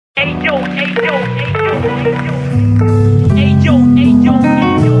BX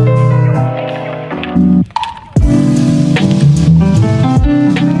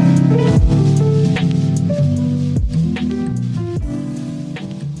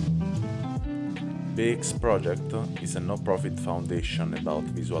Project is a no-profit foundation about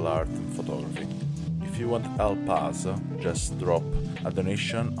visual art and photography. If you want to help us, just drop a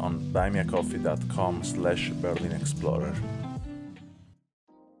donation on buymeacoffee.com/BerlinExplorer.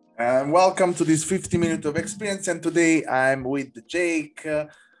 And welcome to this 50 minutes of experience. And today I'm with Jake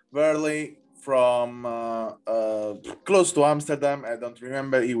Verley from close to Amsterdam. I don't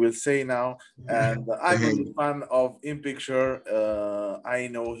remember, he will say now. And I'm a big fan of In Picture. I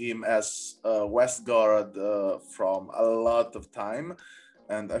know him as Wes Gorod from a lot of time.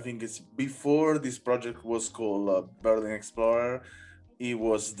 And I think it's before this project was called Berlin Explorer. He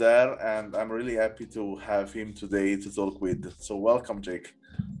was there, and I'm really happy to have him today to talk with. So welcome, Jake.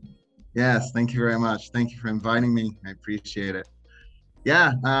 Yes, thank you very much. Thank you for inviting me. I appreciate it.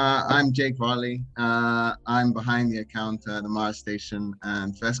 Yeah, I'm Jake Varley. I'm behind the account, the Mars Station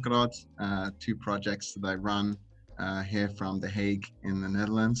and Veskerod, two projects that I run here from The Hague in the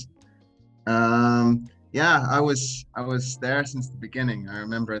Netherlands. Yeah, I was there since the beginning. I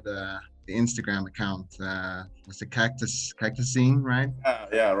remember the Instagram account was the cactus scene, right?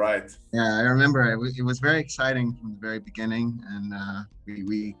 Yeah, right. Yeah, I remember it was very exciting from the very beginning, and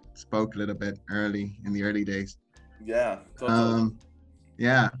we spoke a little bit early in the early days. Yeah, totally.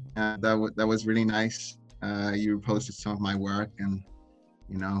 Yeah, that was really nice. You reposted some of my work, and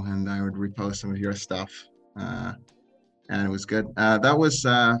and I would repost some of your stuff, and it was good. That was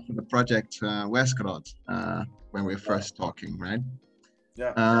for the project Veskerod when we were first talking, right?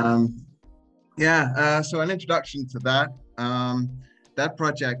 Yeah. So an introduction to that. That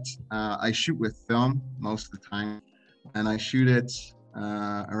project I shoot with film most of the time, and I shoot it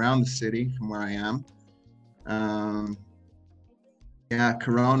around the city from where I am.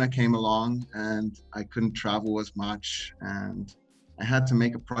 Corona came along and I couldn't travel as much, and I had to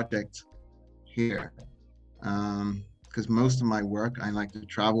make a project here because most of my work, I like to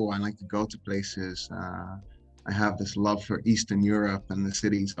travel, I like to go to places. I have this love for Eastern Europe and the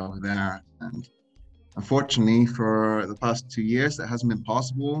cities over there, and unfortunately for the past 2 years that hasn't been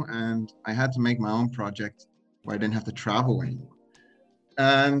possible, and I had to make my own project where I didn't have to travel anymore.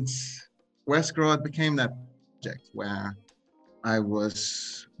 And Veskerod became that project where I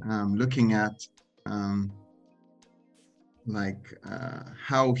was looking at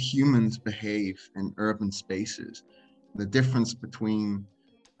how humans behave in urban spaces, the difference between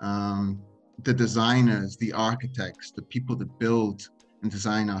the designers, the architects, the people that build and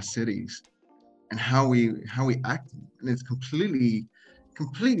design our cities, and how we act. And it's completely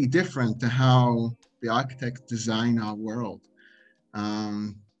different to how the architects design our world.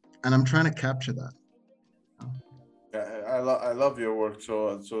 And I'm trying to capture that. I love your work.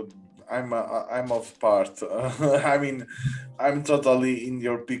 So I'm of part. I mean, I'm totally in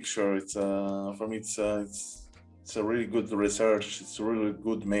your picture. It's for me, it's a really good research. It's really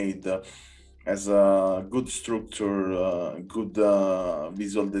good made. As a good structure, good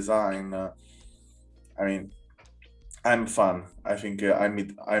visual design. I mean, I'm fan. I think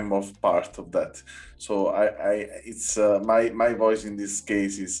I'm of part of that. So it's my voice in this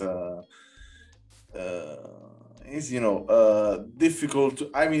case is difficult.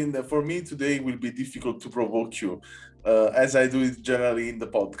 I mean, for me today will be difficult to provoke you, as I do it generally in the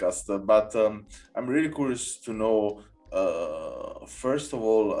podcast. But I'm really curious to know, first of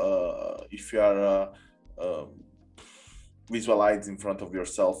all, if you are visualize in front of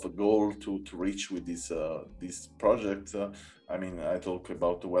yourself a goal to reach with this project. I mean, I talk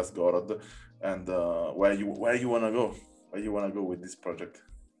about Wes Gorod, and where you want to go, with this project.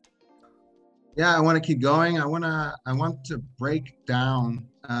 Yeah, I want to keep going. I want to break down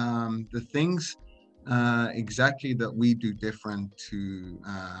the things exactly that we do different to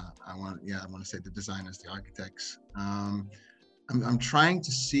I want to say the designers, the architects. I'm trying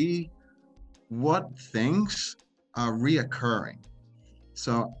to see what things are reoccurring.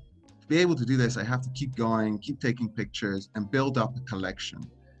 So to be able to do this, I have to keep going, keep taking pictures, and build up a collection.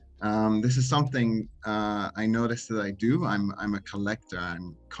 This is something I noticed that I do. I'm a collector.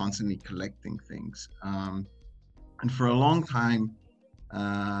 I'm constantly collecting things. And for a long time,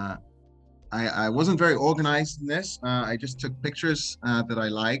 I wasn't very organized in this. I just took pictures that I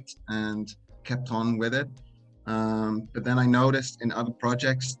liked and kept on with it. But then I noticed in other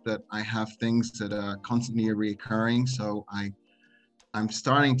projects that I have things that are constantly reoccurring. So I'm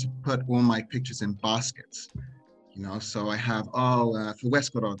starting to put all my pictures in baskets. So I have, for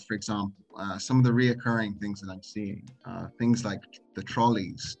Veskerod, for example, some of the reoccurring things that I'm seeing, things like the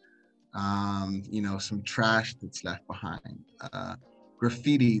trolleys, you know, some trash that's left behind,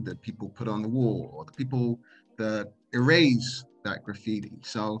 graffiti that people put on the wall, or the people that erase that graffiti.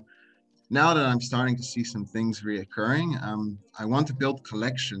 So now that I'm starting to see some things reoccurring, I want to build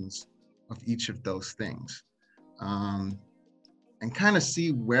collections of each of those things, um, and kind of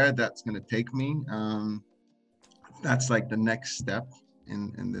see where that's going to take me. That's like the next step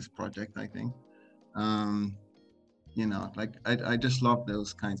in this project, I think. Um, you know, like I just love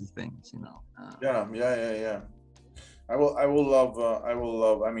those kinds of things, you know. Yeah. I will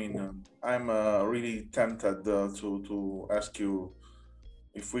love. I mean, I'm really tempted to ask you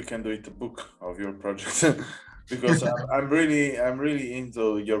if we can do it a book of your project because I'm really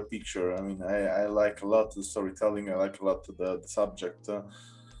into your picture. I mean, I like a lot the storytelling. I like a lot the subject,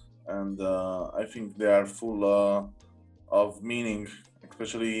 and I think they are full of meaning,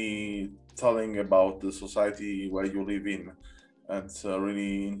 especially telling about the society where you live in. It's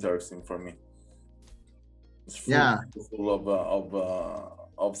really interesting for me. It's Yeah, full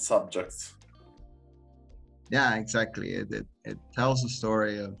of subjects. yeah, exactly. It tells a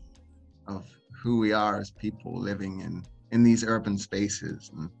story of who we are as people living in these urban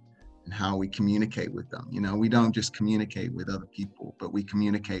spaces, and how we communicate with them. You know, we don't just communicate with other people, but we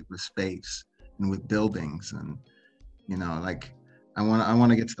communicate with space and with buildings. And you know, like I want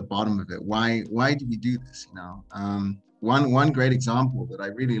to get to the bottom of it. Why do we do this? You know, one great example that I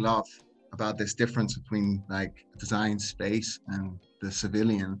really love about this difference between like design space and the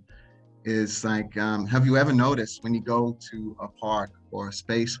civilian is like, have you ever noticed when you go to a park or a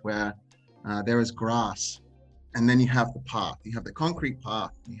space where there is grass, and then you have the path, you have the concrete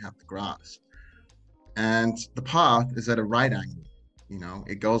path, and you have the grass, and the path is at a right angle, you know,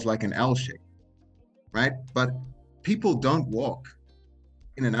 it goes like an L shape, right? But people don't walk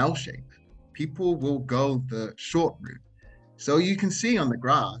in an L shape. People will go the short route. So you can see on the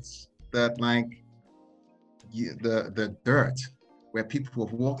grass that like the dirt where people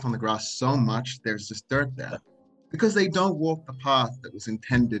have walked on the grass so much, there's just dirt there because they don't walk the path that was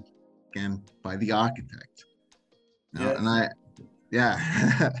intended again by the architect. Now, and Yes.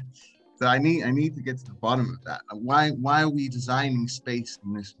 yeah. So I need to get to the bottom of that. Why are we designing space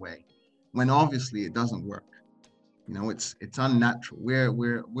in this way when obviously it doesn't work? You know, it's unnatural.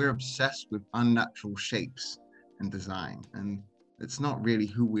 We're obsessed with unnatural shapes and design, and it's not really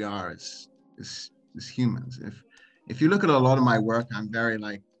who we are as humans. If you look at a lot of my work, I'm very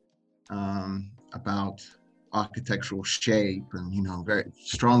like about architectural shape, and you know, very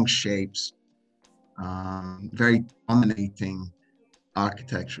strong shapes, very dominating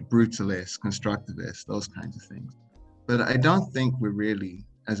architecture, brutalist, constructivist, those kinds of things. But I don't think we're really,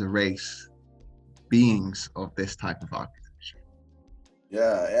 as a race, beings of this type of architecture.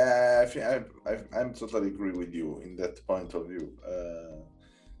 Yeah. I think I'm totally agree with you in that point of view.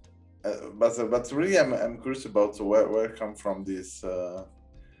 But really, I'm curious about where come from this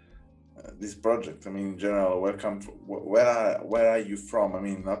project. I mean, in general, where are you from? I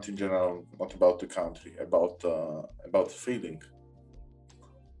mean, not in general, not about the country, about the feeling.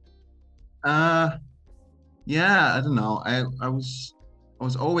 Uh, yeah, I don't know. I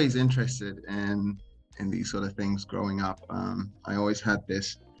was always interested in these sort of things growing up. I always had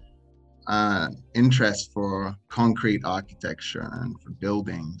this interest for concrete architecture and for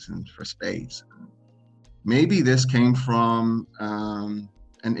buildings and for space. Maybe this came from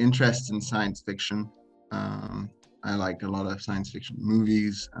an interest in science fiction. Um, I like a lot of science fiction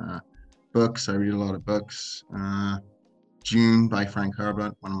movies, books. I read a lot of books. Dune by Frank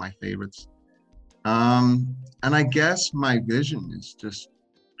Herbert, one of my favorites. And I guess my vision is just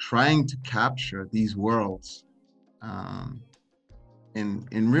trying to capture these worlds um,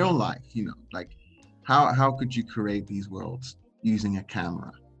 in real life. You know, like how could you create these worlds using a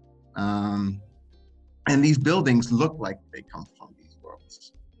camera? Um, and these buildings look like they come from these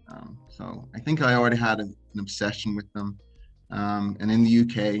worlds. So I think I already had an obsession with them. And in the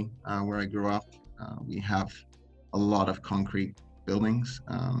UK, where I grew up, we have a lot of concrete buildings.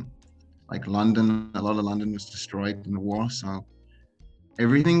 Like London, a lot of London was destroyed in the war. So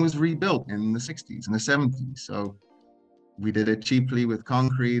everything was rebuilt in the 60s and the 70s. So we did it cheaply with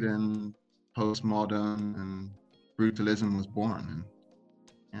concrete, and postmodern and brutalism was born. And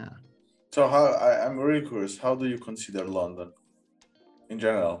yeah. So I'm really curious. How do you consider London in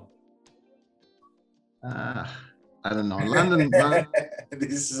general? Uh, I don't know. London's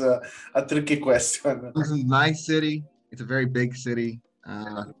This is a tricky question. a nice city. It's a very big city.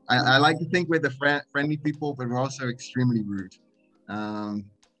 I like to think we're the friendly people, but we're also extremely rude. Um,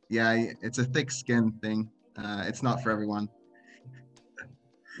 yeah, it's a thick skin thing. It's not for everyone.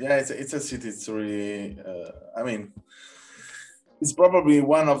 Yeah, it's a city. It's really. I mean, It's probably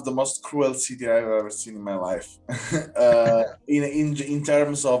one of the most cruel city I've ever seen in my life. In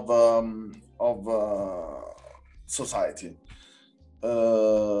terms of society,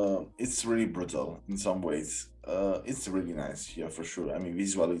 it's really brutal in some ways. It's really nice here for sure. I mean,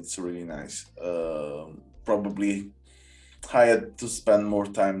 visually, it's really nice. Probably I had to spend more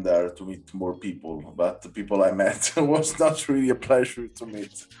time there to meet more people, but the people I met was not really a pleasure to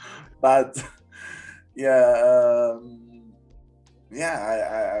meet. But yeah,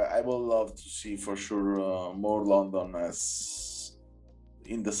 yeah, I will love to see for sure more London as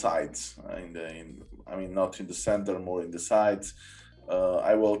in the sides, I mean not in the center, more in the sides.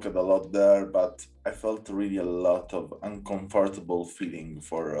 I walked a lot there, but I felt really a lot of uncomfortable feeling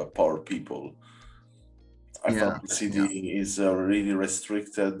for poor people. I Yeah, felt the yeah, city is really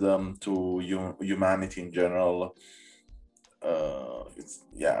restricted to humanity in general. It's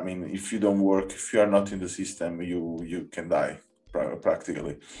yeah. I mean, if you don't work, if you are not in the system, you can die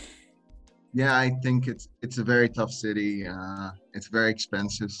practically. yeah. I think it's a very tough city. It's a very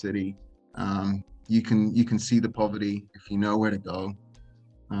expensive city. You can see the poverty if you know where to go.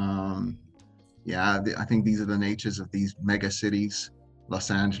 Um, yeah, I think these are the natures of these mega cities: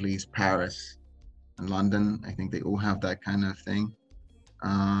 Los Angeles, Paris, and London. I think they all have that kind of thing.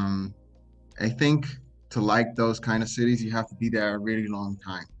 Um, I think to like those kind of cities, you have to be there a really long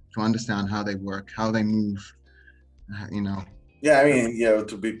time to understand how they work, how they move. You know. Yeah, I mean, yeah,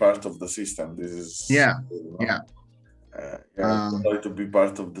 to be part of the system. This is, Yeah, you know, yeah. yeah, Um, totally to be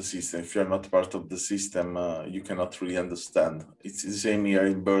part of the system. If you're not part of the system, you cannot really understand. It's the same here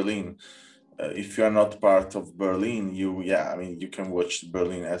in Berlin. If you are not part of Berlin, yeah, I mean, you can watch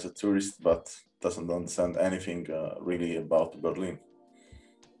Berlin as a tourist, but doesn't understand anything really about Berlin.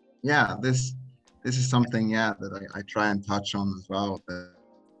 yeah, this is something, yeah, that I try and touch on as well.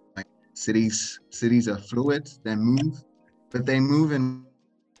 That cities are fluid, they move, but they move in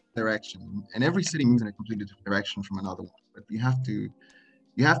direction, and every city moves in a completely different direction from another one. But you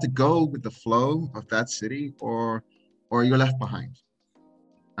have to go with the flow of that city, or you're left behind.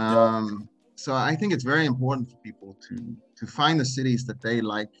 Yeah, So I think it's very important for people to find the cities that they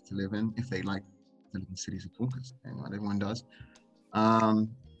like to live in, if they like to live in cities at all, because not everyone does.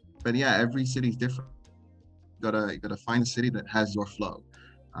 Um, but yeah, every city is different. You gotta find a city that has your flow.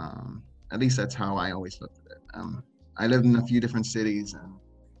 Um, at least that's how I always looked at it. I lived in a few different cities, and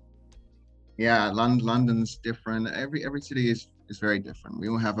yeah, London's different. Every city is very different. We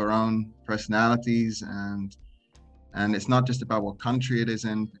all have our own personalities, and it's not just about what country it is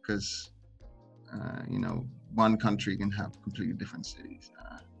in, because one country can have completely different cities.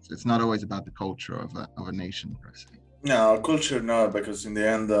 So it's not always about the culture of a nation per se. no, culture, no, because in the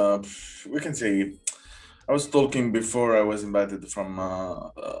end, we can say I was talking before I was invited from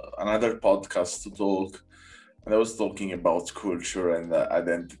another podcast to talk, and I was talking about culture and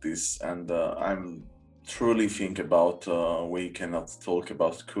identities, and I'm truly think about we cannot talk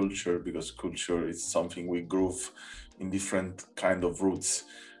about culture because culture is something we groove in different kind of roots,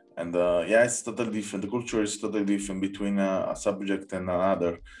 and yeah, it's totally different. The culture is totally different between a subject and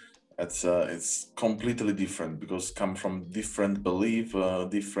another. It's completely different because come from different belief,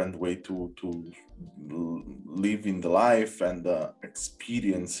 different way live in the life and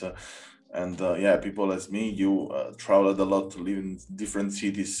experience. And yeah, people as me, you traveled a lot to live in different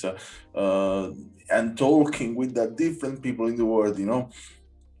cities and talking with the different people in the world.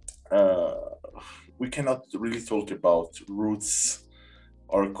 Uh, we cannot really talk about roots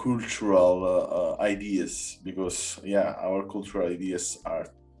or cultural ideas because yeah, our cultural ideas are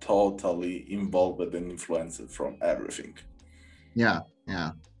totally involved and influenced from everything. Yeah,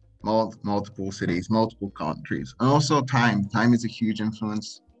 yeah. Multiple cities, multiple countries, and also time. Time is a huge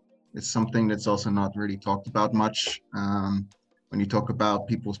influence. It's something that's also not really talked about much when you talk about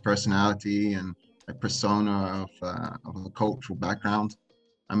people's personality and a persona of a cultural background.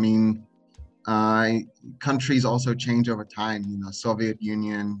 I mean, uh, countries also change over time. Soviet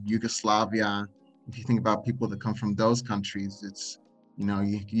Union, Yugoslavia. If you think about people that come from those countries, it's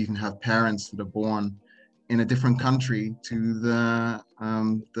you can have parents that are born in a different country to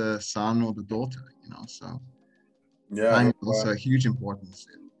the son or the daughter. So Yeah, time yeah. is also a huge importance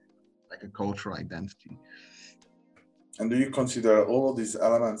in like a cultural identity. And do you consider all of these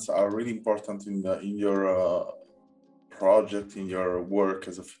elements are really important in your project, in your work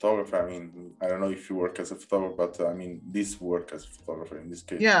as a photographer? I mean, I don't know if you work as a photographer, but I mean, this work as a photographer in this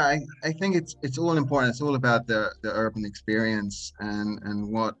case. Yeah, I think it's all important. It's all about the urban experience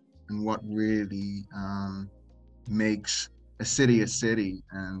and what really makes a city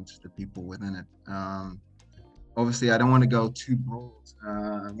and the people within it. Obviously, I don't want to go too broad.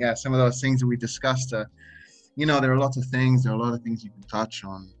 Yeah, some of those things that we discussed you know, there are lots of things, there are a lot of things you can touch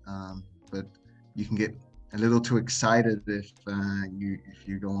on, but you can get a little too excited if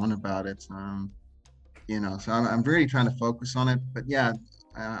you go on about it. You know, so I'm really trying to focus on it. But yeah,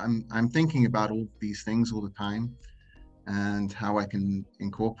 I'm thinking about all these things all the time and how I can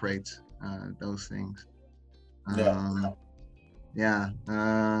incorporate those things. Yeah. Yeah,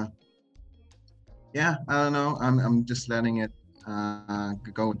 yeah. I don't know. I'm just letting it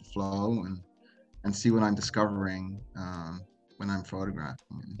go with the flow and see what I'm discovering when I'm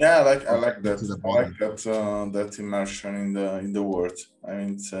photographing. Yeah, I Go like that. to the I like bottom. that immersion in the words. I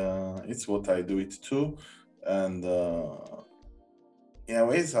mean, it's what I do it too, and in a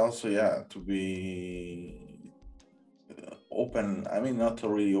way, it's also to be open. I mean, not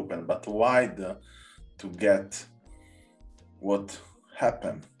really open, but wide to get what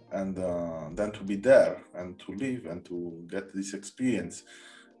happened, and then to be there and to live and to get this experience.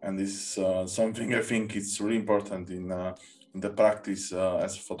 And this is something I think it's really important in the practice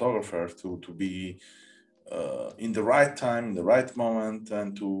as a photographer to be in the right time, in the right moment,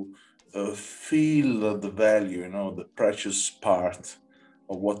 and to feel the value, you know, the precious part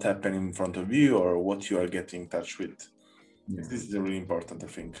of what happened in front of you or what you are getting in touch with. Yeah. This is really important, I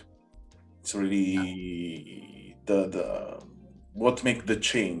think. It's really the what make the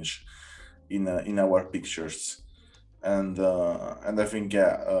change in our pictures, and I think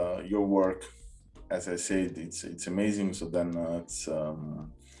your work, as I said, it's amazing. So then it's uh,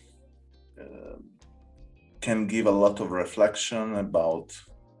 can give a lot of reflection about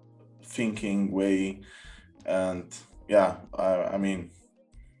thinking way, and I mean,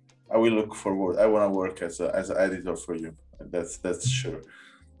 I will look forward. I want to work as an editor for you. That's sure.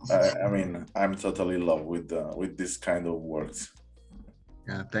 I mean, I'm totally in love with this kind of works.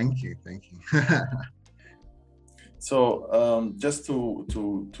 Yeah, thank you, thank you. So just to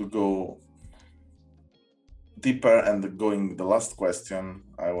go deeper and going the last question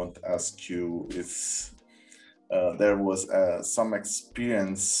I want to ask you is there was some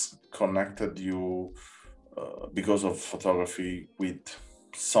experience connected you because of photography with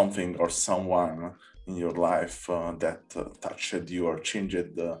something or someone in your life that touched you or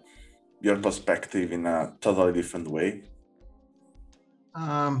changed your perspective in a totally different way?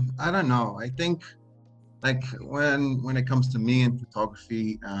 I don't know. I think like when it comes to me and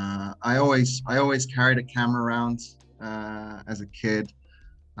photography, I always carried a camera around as a kid.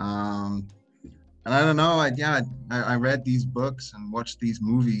 Um, and I don't know, I read these books and watched these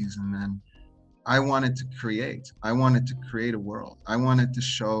movies, and then I wanted to create. I wanted to create a world. I wanted to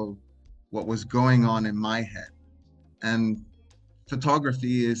show what was going on in my head. And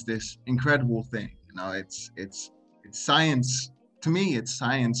photography is this incredible thing. You know, it's science. To me, it's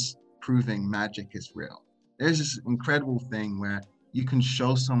science proving magic is real. There's this incredible thing where you can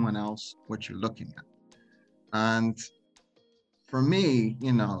show someone else what you're looking at. And for me,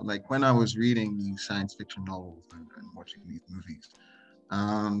 you know, like when I was reading these science fiction novels and watching these movies,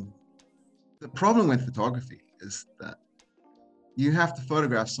 um, the problem with photography is that you have to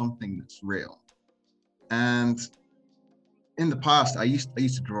photograph something that's real. And in the past, I used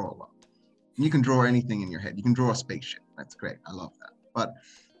to draw a lot. You can draw anything in your head. You can draw a spaceship. That's great. I love that. But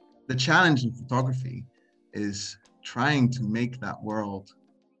the challenge in photography is trying to make that world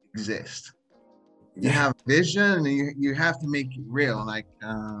exist. You Yeah, have vision and you have to make it real. Like,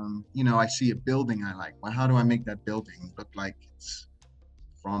 you know, I see a building I like. Well, how do I make that building look like it's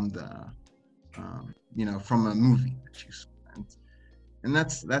from you know, from a movie that you saw? And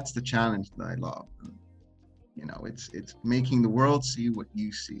that's the challenge that I love. And, you know, it's making the world see what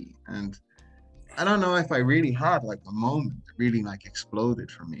you see. And I don't know if I really had like a moment that really like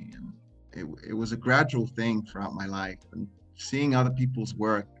exploded for me. And it was a gradual thing throughout my life, and seeing other people's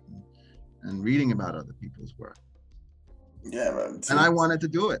work and reading about other people's work. yeah, but And I wanted to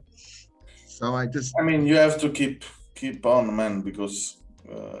do it. So I just, I mean, you have to keep on, man, because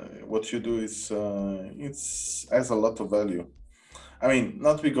what you do is it's has a lot of value. I mean,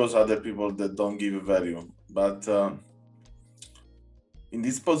 not because other people that don't give value, but in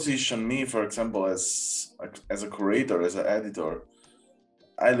this position, me, for example, as a curator, as an editor,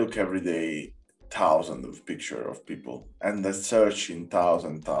 I look every day thousands of picture of people and I search in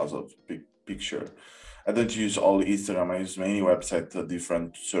thousands of picture. I don't use all Instagram. I use many websites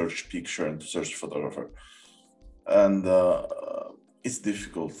different to search picture and to search photographer, and it's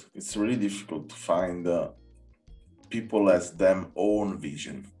difficult. It's really difficult to find people as them own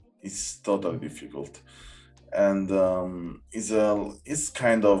vision. It's totally difficult, and it's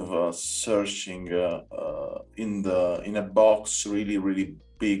kind of searching in a box really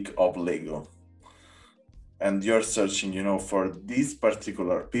big of Lego, and you're searching, you know, for this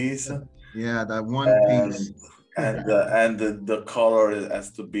particular piece, Yeah, that one piece. And the color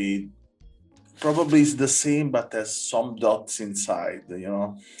has to be probably is the same, but has some dots inside,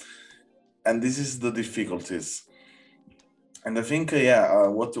 and this is the difficulties. And I think,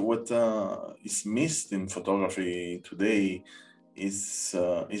 what is missed in photography today is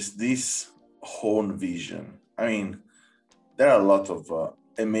this own vision. I mean, there are a lot of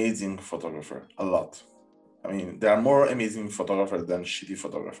amazing photographers, a lot. I mean, there are more amazing photographers than shitty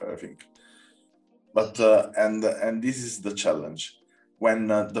photographers, I think. But and this is the challenge when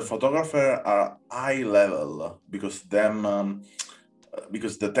the photographer are high level because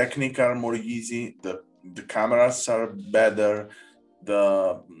because the technique are more easy, the cameras are better,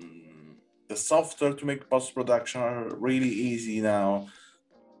 the software to make post-production are really easy now.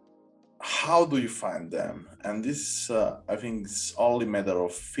 How do you find them? And this I think is only a matter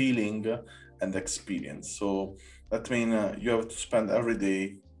of feeling and experience. So that means you have to spend every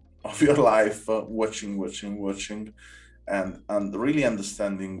day of your life watching, and really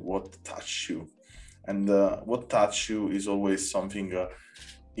understanding what touch you. And what touch you is always something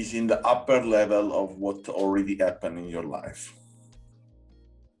is in the upper level of what already happened in your life.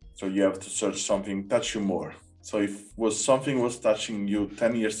 So you have to search something touch you more. So if something was touching you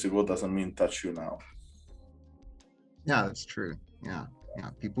 10 years ago, doesn't mean touch you now. Yeah, that's true. Yeah.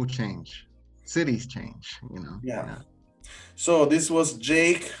 People change. Cities change, Yeah. So this was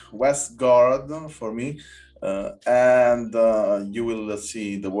Jake Westgard for me. And you will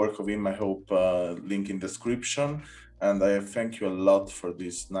see the work of him, I hope, link in description. And I thank you a lot for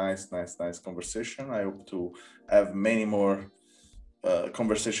this nice conversation. I hope to have many more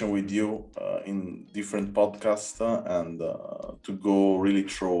conversation with you in different podcasts and to go really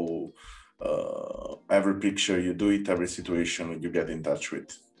through every picture you do it, every situation you get in touch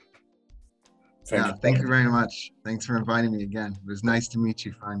with. Thank you very much. Thanks for inviting me again. It was nice to meet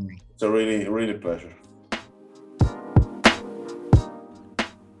you finally. It's a really pleasure.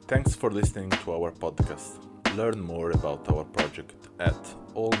 Thanks for listening to our podcast. Learn more about our project at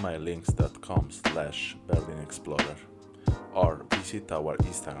allmylinks.com/BerlinExplorer or visit our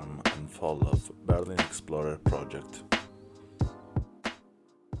Instagram and follow Berlin Explorer Project.